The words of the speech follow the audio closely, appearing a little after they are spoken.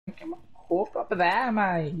Come on, hook up that,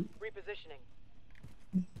 mate. Repositioning.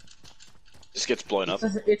 Just gets blown up.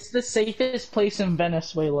 It's the safest place in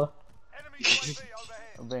Venezuela.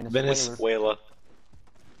 Venezuela.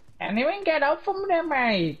 Anyone get up from there,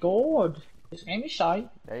 mate? God. This game is shy.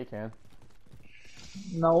 Yeah, you can.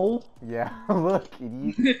 No. Yeah, look,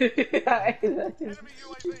 idiot.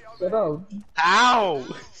 Shut up. Ow!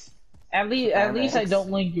 At least I don't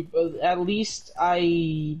like. At least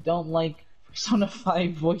I don't like Persona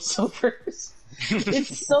 5 voiceovers.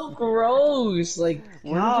 It's so gross. Like,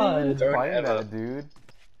 God. Where did you find that, dude?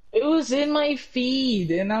 It was in my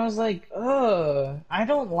feed, and I was like, ugh, I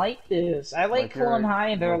don't like this. I like Clone High,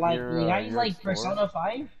 and they're like, you guys like Persona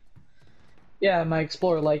 5? Yeah, my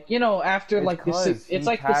Explorer, like, you know, after like this, it's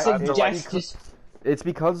like the suggested. It's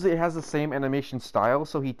because it has the same animation style,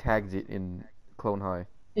 so he tagged it in Clone High.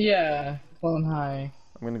 Yeah, Clone High.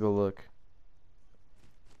 I'm gonna go look.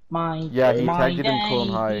 He tagged it in Clone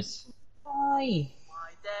High. My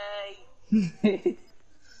day.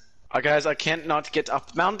 Guys, I can't not get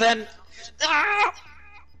up the mountain. Ah!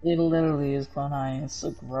 It literally is Clone High. It's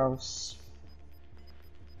so gross.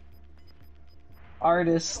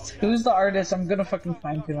 Artist. Who's the artist? I'm gonna fucking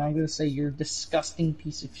find him. I'm gonna say you're a disgusting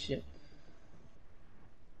piece of shit.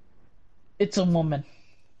 It's a woman.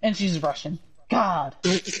 And she's Russian. God.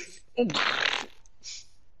 Dude,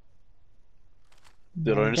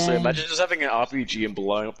 honestly, imagine just having an RPG and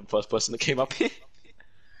blowing up the first person that came up here.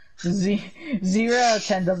 0 out of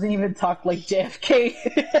 10 doesn't even talk like JFK.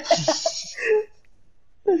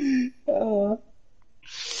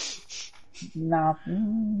 Nah.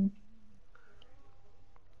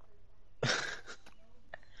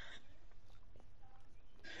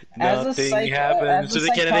 Nothing happens to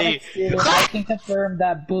the Kennedy. I can confirm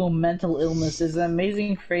that boom, mental illness is an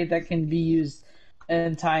amazing trait that can be used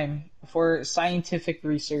in time for scientific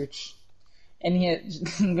research. And yet,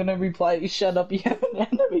 I'm gonna reply, shut up, you have an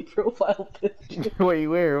enemy profile picture. Wait,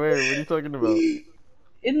 where? What are you talking about?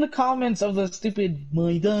 In the comments of the stupid,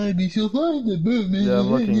 my dad, you shall find the boom. Yeah,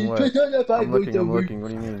 I'm looking, what? I'm looking, what do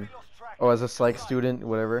you mean? Oh, as a psych student,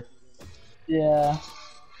 whatever? Yeah.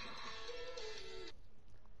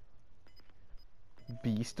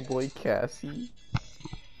 Beast Boy Cassie?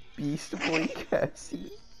 Beast Boy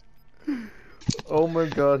Cassie? Oh my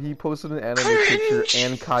god, he posted an anime picture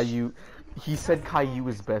and Caillou. He said Caillou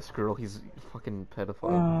is best girl. He's a fucking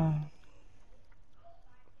pedophile.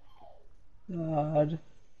 God.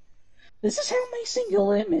 This is my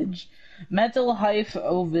single image. Mental hype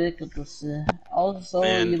ovic. Also,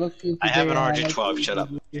 Man, you look super I have an like RG12, shut up.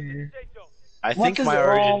 I think my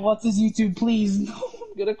origin. What's his YouTube, please? No,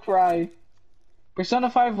 I'm gonna cry. Persona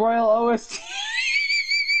 5 Royal OST.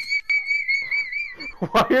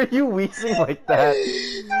 Why are you wheezing like that?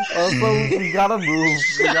 Also, we gotta move.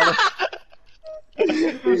 We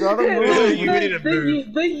gotta move. You need to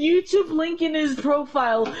move. The YouTube link in his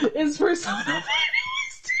profile is Persona 5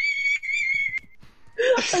 OST.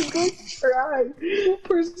 I'm going to cry.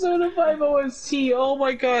 Persona 5 OST. Oh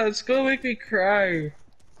my god, it's gonna make me cry.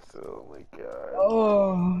 Oh my god.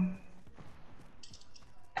 Oh.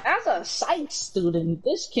 As a psych student,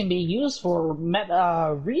 this can be used for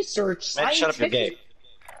research. Man, shut up, you're gay.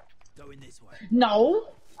 No,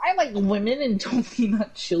 I like women and totally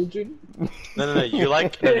not children. No, you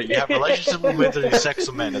have relationships with women and sex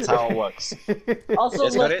with men. That's how it works. Also,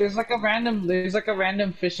 look, there's like a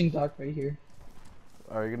random fishing dock right here.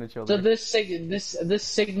 Are you gonna chill? So there? this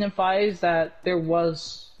signifies that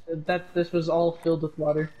this was all filled with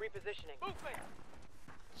water. Repositioning.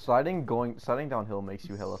 Sliding downhill makes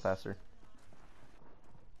you hella faster.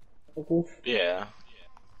 Yeah.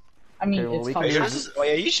 I mean, Okay, well, it's Are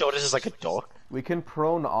you sure this is like a dock? We can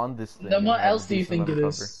prone on this thing. Then what else do you think it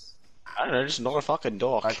is? I don't know, just not a fucking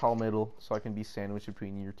dock. I call middle, so I can be sandwiched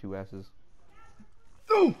between your two asses.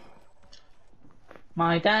 Oh!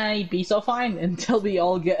 My day be so fine until we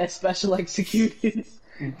all get a special executed.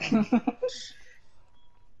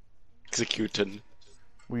 Executed.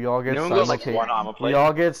 We all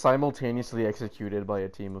get simultaneously executed by a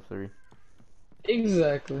team of 3.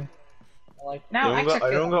 Exactly. Like now, I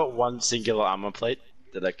don't got one singular armor plate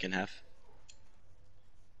that I can have.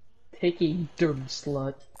 Picky dirty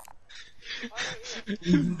slut.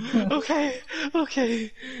 Okay.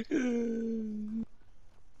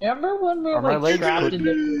 Remember when we were like trapped in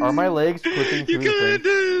the... Are my legs clipping through the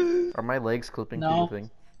thing? Are my legs clipping through the thing?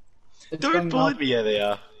 Don't bullet me. Yeah, they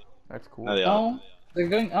are. That's cool. No, they are. No, they're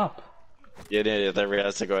going up. Yeah, they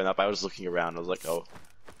realized they're going up. I was looking around. I was like, oh.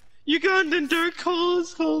 Ugandan Dark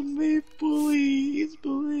Calls called me bully. He's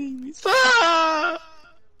bullying me. Stop!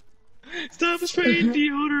 Stop spraying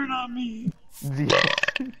deodorant on me.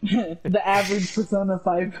 The average Persona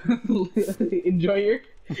 5 enjoyer.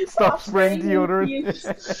 Stop spraying deodorant.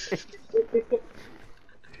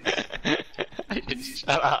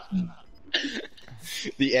 Shut up.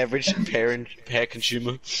 The average pair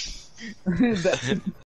consumer. That's